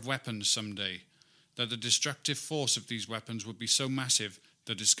power of weapons someday, that the destructive force of these weapons would be so massive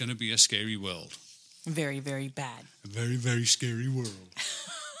that it's going to be a scary world. Very, very bad. A very, very scary world.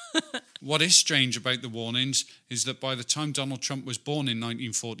 What is strange about the warnings is that by the time Donald Trump was born in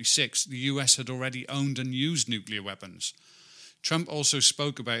 1946, the US had already owned and used nuclear weapons. Trump also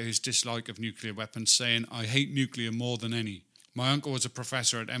spoke about his dislike of nuclear weapons, saying, "I hate nuclear more than any. My uncle was a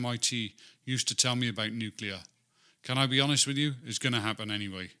professor at MIT, used to tell me about nuclear. Can I be honest with you? It's going to happen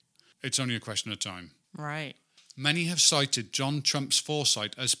anyway. It's only a question of time." Right. Many have cited John Trump's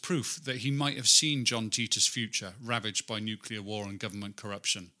foresight as proof that he might have seen John Titor's future ravaged by nuclear war and government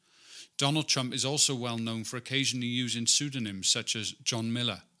corruption. Donald Trump is also well known for occasionally using pseudonyms such as John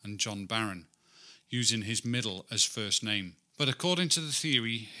Miller and John Barron, using his middle as first name. But according to the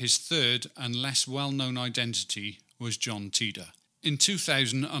theory, his third and less well-known identity was John Titor. In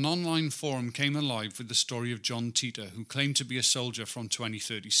 2000, an online forum came alive with the story of John Titor, who claimed to be a soldier from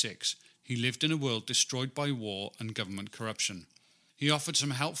 2036. He lived in a world destroyed by war and government corruption. He offered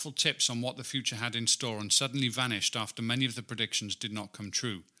some helpful tips on what the future had in store and suddenly vanished after many of the predictions did not come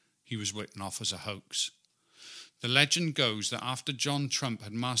true. He was written off as a hoax. The legend goes that after John Trump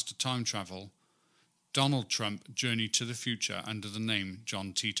had mastered time travel, Donald Trump journeyed to the future under the name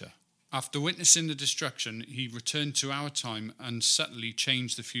John Titor. After witnessing the destruction, he returned to our time and subtly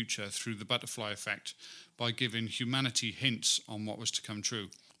changed the future through the butterfly effect by giving humanity hints on what was to come true.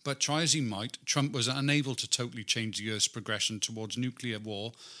 But try as he might, Trump was unable to totally change the Earth's progression towards nuclear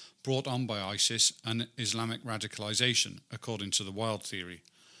war brought on by ISIS and Islamic radicalization, according to the Wild Theory.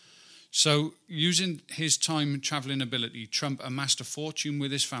 So, using his time-travelling ability, Trump amassed a fortune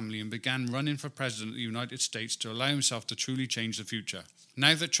with his family and began running for president of the United States to allow himself to truly change the future.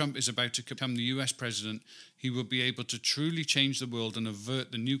 Now that Trump is about to become the US president, he will be able to truly change the world and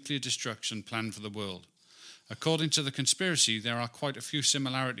avert the nuclear destruction planned for the world. According to the conspiracy, there are quite a few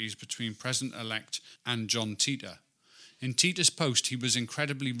similarities between President-elect and John Titor. In Titor's post, he was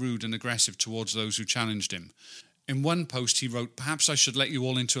incredibly rude and aggressive towards those who challenged him. In one post, he wrote, "Perhaps I should let you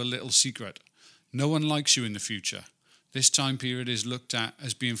all into a little secret. No one likes you in the future. This time period is looked at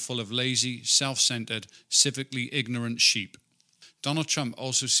as being full of lazy, self-centered, civically ignorant sheep." Donald Trump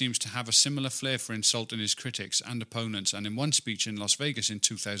also seems to have a similar flair for insulting his critics and opponents, and in one speech in Las Vegas in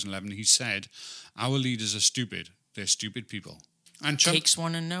 2011, he said, "Our leaders are stupid. They're stupid people." And Trump takes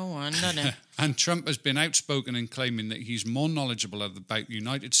one to know one, doesn't it? And Trump has been outspoken in claiming that he's more knowledgeable about the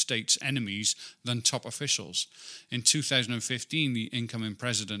United States enemies than top officials. In 2015, the incoming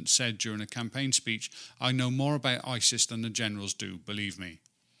president said during a campaign speech, "I know more about ISIS than the generals do, believe me."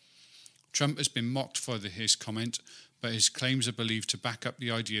 Trump has been mocked for his comment, but his claims are believed to back up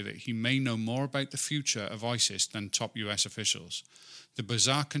the idea that he may know more about the future of ISIS than top US officials. The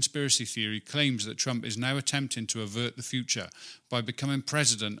bizarre conspiracy theory claims that Trump is now attempting to avert the future by becoming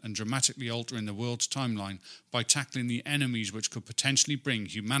president and dramatically altering the world's timeline by tackling the enemies which could potentially bring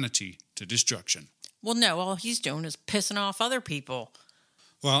humanity to destruction. Well, no, all he's doing is pissing off other people.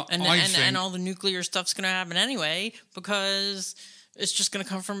 Well, and all the nuclear stuff's going to happen anyway because it's just going to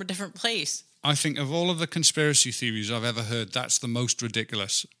come from a different place. I think of all of the conspiracy theories I've ever heard, that's the most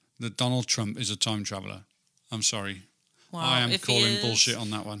ridiculous, that Donald Trump is a time traveller. I'm sorry. Well, I am calling bullshit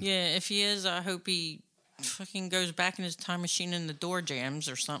on that one. Yeah, if he is, I hope he fucking goes back in his time machine and the door jams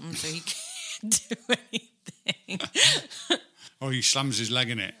or something so he can't do anything. Or he slams his leg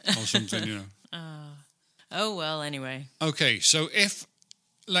in it or something, you know. Oh, well, anyway. Okay, so if,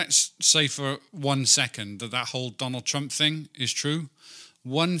 let's say for 1 second that whole Donald Trump thing is true,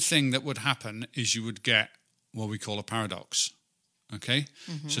 one thing that would happen is you would get what we call a paradox. Okay?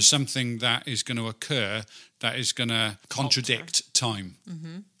 Mm-hmm. So something that is going to occur that is going to contradict time.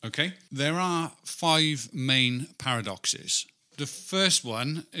 Mm-hmm. Okay? There are 5 main paradoxes. The first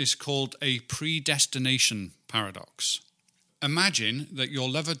one is called a predestination paradox. Imagine that your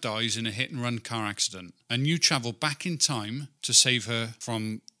lover dies in a hit-and-run car accident and you travel back in time to save her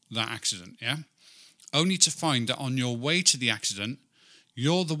from that accident, yeah? Only to find that on your way to the accident,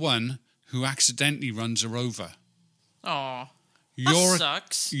 you're the one who accidentally runs her over. Aw.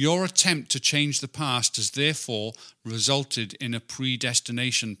 Sucks. Your attempt to change the past has therefore resulted in a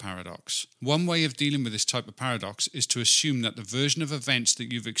predestination paradox. One way of dealing with this type of paradox is to assume that the version of events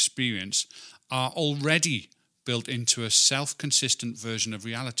that you've experienced are already built into a self-consistent version of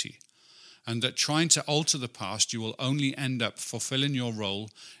reality, and that trying to alter the past, you will only end up fulfilling your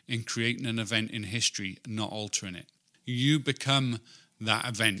role in creating an event in history, not altering it. You become that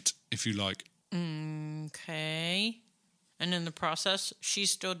event, if you like. Okay. And in the process, she's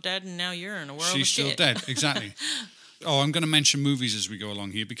still dead, and now you're in a world of shit. She's still dead, exactly. I'm going to mention movies as we go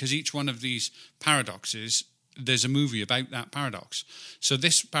along here, because each one of these paradoxes, there's a movie about that paradox. So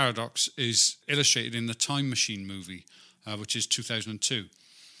this paradox is illustrated in the Time Machine movie, which is 2002.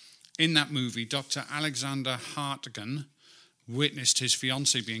 In that movie, Dr. Alexander Hartigan witnessed his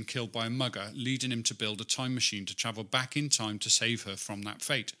fiancée being killed by a mugger, leading him to build a time machine to travel back in time to save her from that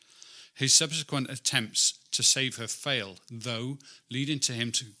fate. His subsequent attempts to save her fail, though, leading to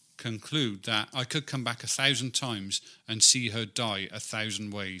him to conclude that I could come back 1,000 times and see her die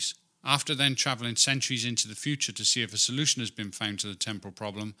 1,000 ways. After then travelling centuries into the future to see if a solution has been found to the temporal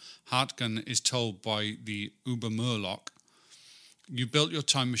problem, Hartigan is told by the Ubermurloc, "You built your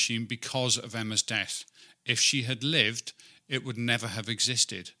time machine because of Emma's death. If she had lived, it would never have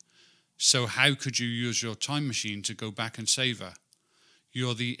existed. So how could you use your time machine to go back and save her?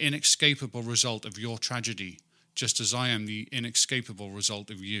 You're the inescapable result of your tragedy, just as I am the inescapable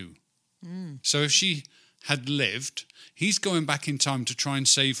result of you." So if she had lived, he's going back in time to try and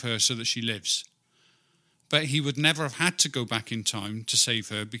save her so that she lives. But he would never have had to go back in time to save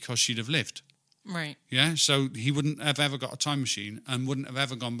her because she'd have lived. Right. Yeah, so he wouldn't have ever got a time machine and wouldn't have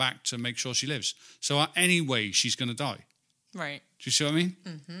ever gone back to make sure she lives. So anyway, she's going to die. Right. Do you see what I mean?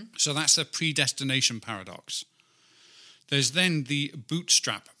 Mm-hmm. So that's the predestination paradox. There's then the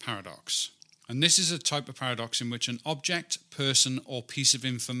bootstrap paradox. And this is a type of paradox in which an object, person, or piece of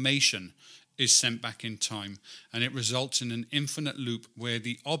information is sent back in time, and it results in an infinite loop where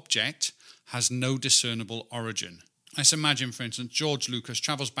the object has no discernible origin. Let's imagine, for instance, George Lucas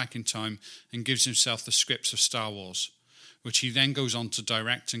travels back in time and gives himself the scripts of Star Wars, which he then goes on to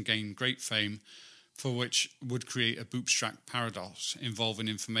direct and gain great fame for which would create a bootstrap paradox involving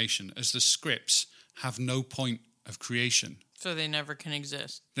information, as the scripts have no point of creation. So they never can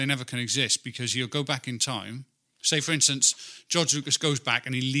exist. They never can exist because you'll go back in time. Say, for instance, George Lucas goes back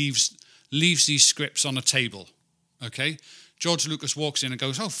and he leaves these scripts on a table, okay? George Lucas walks in and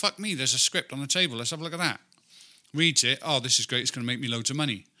goes, oh, fuck me, there's a script on the table. Let's have a look at that. Reads it. Oh, this is great. It's going to make me loads of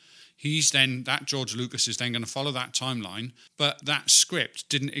money. George Lucas is then going to follow that timeline, but that script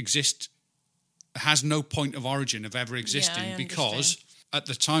didn't exist, has no point of origin of ever existing because at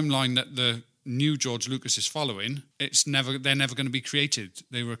the timeline that the new George Lucas is following, they're never going to be created.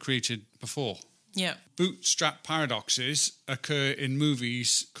 They were created before. Yeah. Bootstrap paradoxes occur in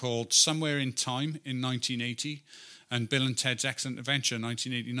movies called Somewhere in Time in 1980 and Bill and Ted's Excellent Adventure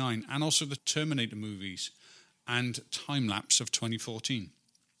 1989, and also the Terminator movies and Time Lapse of 2014.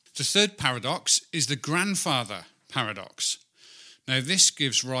 The third paradox is the grandfather paradox. Now, this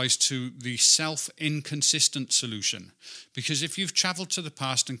gives rise to the self-inconsistent solution, because if you've travelled to the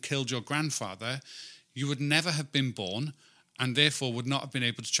past and killed your grandfather, you would never have been born and therefore would not have been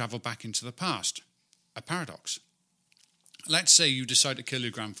able to travel back into the past. A paradox. Let's say you decide to kill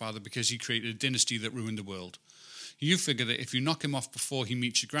your grandfather because he created a dynasty that ruined the world. You figure that if you knock him off before he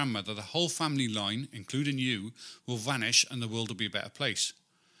meets your grandmother, the whole family line, including you, will vanish and the world will be a better place.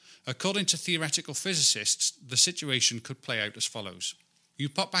 According to theoretical physicists, the situation could play out as follows. You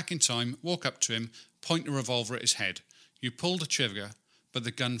pop back in time, walk up to him, point a revolver at his head. You pull the trigger, but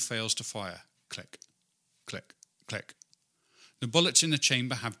the gun fails to fire. Click, click, click. The bullets in the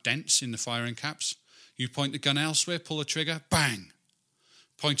chamber have dents in the firing caps. You point the gun elsewhere, pull the trigger, bang.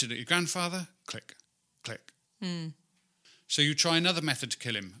 Point it at your grandfather, click, click. So you try another method to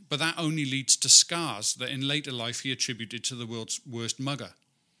kill him, but that only leads to scars that in later life he attributed to the world's worst mugger.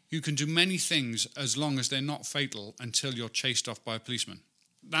 You can do many things as long as they're not fatal until you're chased off by a policeman.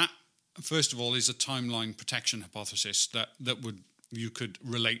 That, first of all, is a timeline protection hypothesis that you could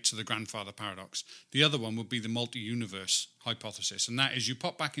relate to the grandfather paradox. The other one would be the multi-universe hypothesis, and that is you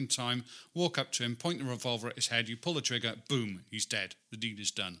pop back in time, walk up to him, point the revolver at his head, you pull the trigger, boom, he's dead. The deed is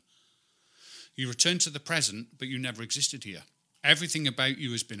done. You return to the present, but you never existed here. Everything about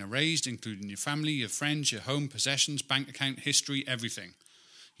you has been erased, including your family, your friends, your home, possessions, bank account, history, everything.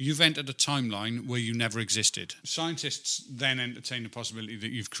 You've entered a timeline where you never existed. Scientists then entertain the possibility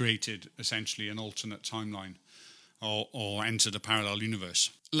that you've created essentially an alternate timeline or entered a parallel universe.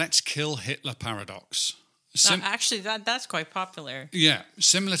 Let's kill Hitler paradox. That's quite popular. Yeah,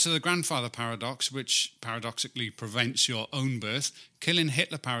 similar to the grandfather paradox, which paradoxically prevents your own birth, killing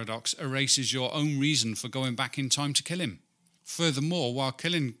Hitler paradox erases your own reason for going back in time to kill him. Furthermore, while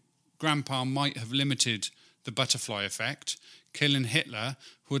killing Grandpa might have limited the butterfly effect, killing Hitler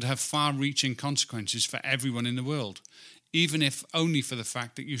would have far-reaching consequences for everyone in the world, even if only for the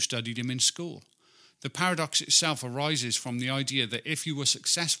fact that you studied him in school. The paradox itself arises from the idea that if you were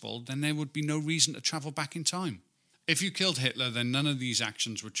successful, then there would be no reason to travel back in time. If you killed Hitler, then none of these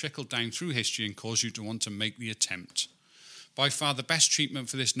actions would trickle down through history and cause you to want to make the attempt. By far, the best treatment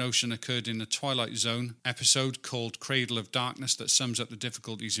for this notion occurred in the Twilight Zone episode called Cradle of Darkness that sums up the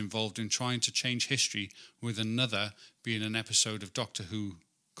difficulties involved in trying to change history, with another being an episode of Doctor Who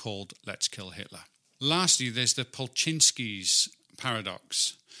called Let's Kill Hitler. Lastly, there's the Polchinski's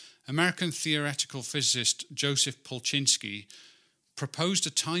paradox. American theoretical physicist Joseph Polchinski proposed a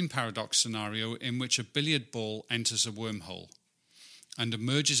time paradox scenario in which a billiard ball enters a wormhole and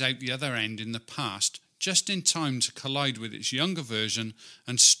emerges out the other end in the past just in time to collide with its younger version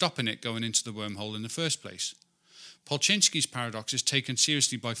and stopping it going into the wormhole in the first place. Polchinski's paradox is taken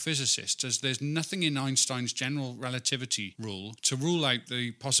seriously by physicists as there's nothing in Einstein's general relativity rule to rule out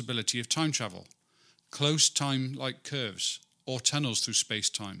the possibility of time travel, closed time-like curves, or tunnels through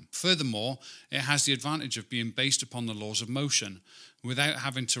space-time. Furthermore, it has the advantage of being based upon the laws of motion without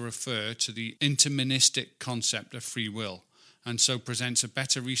having to refer to the deterministic concept of free will, and so presents a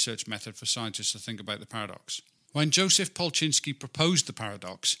better research method for scientists to think about the paradox. When Joseph Polchinski proposed the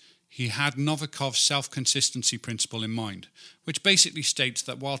paradox, he had Novikov's self-consistency principle in mind, which basically states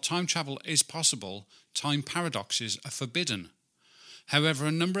that while time travel is possible, time paradoxes are forbidden. However,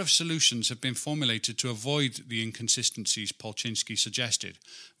 a number of solutions have been formulated to avoid the inconsistencies Polchinski suggested,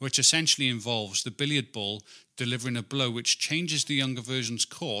 which essentially involves the billiard ball delivering a blow which changes the younger version's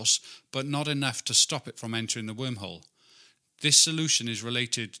course, but not enough to stop it from entering the wormhole. This solution is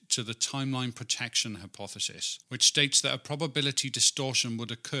related to the timeline protection hypothesis, which states that a probability distortion would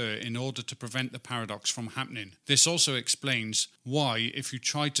occur in order to prevent the paradox from happening. This also explains why, if you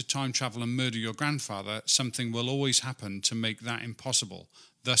tried to time travel and murder your grandfather, something will always happen to make that impossible,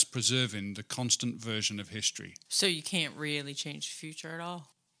 thus preserving the constant version of history. So you can't really change the future at all?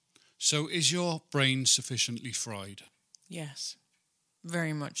 So is your brain sufficiently fried? Yes,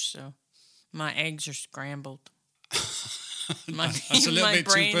 very much so. My eggs are scrambled. That's a little bit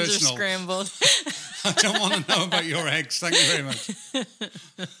too brains personal. Are scrambled. I don't want to know about your eggs. Thank you very much.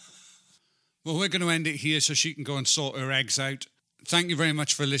 Well, we're going to end it here so she can go and sort her eggs out. Thank you very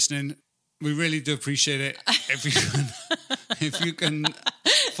much for listening. We really do appreciate it. If you can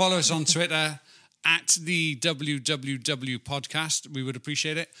follow us on Twitter at the WWW podcast, we would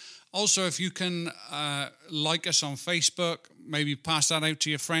appreciate it. Also, if you can like us on Facebook, maybe pass that out to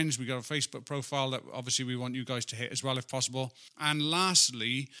your friends. We got a Facebook profile that obviously we want you guys to hit as well if possible. And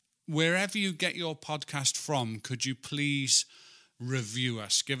lastly, wherever you get your podcast from, could you please review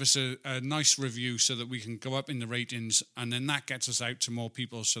us? Give us a nice review so that we can go up in the ratings, and then that gets us out to more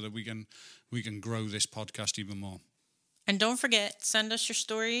people so that we can grow this podcast even more. And don't forget, send us your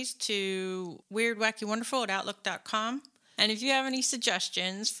stories to weirdwackywonderful@outlook.com. And if you have any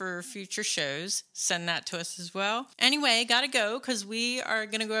suggestions for future shows, send that to us as well. Anyway, gotta go because we are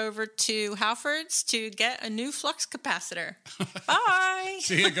going to go over to Halford's to get a new flux capacitor. Bye!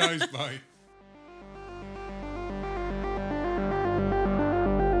 See you guys. Bye.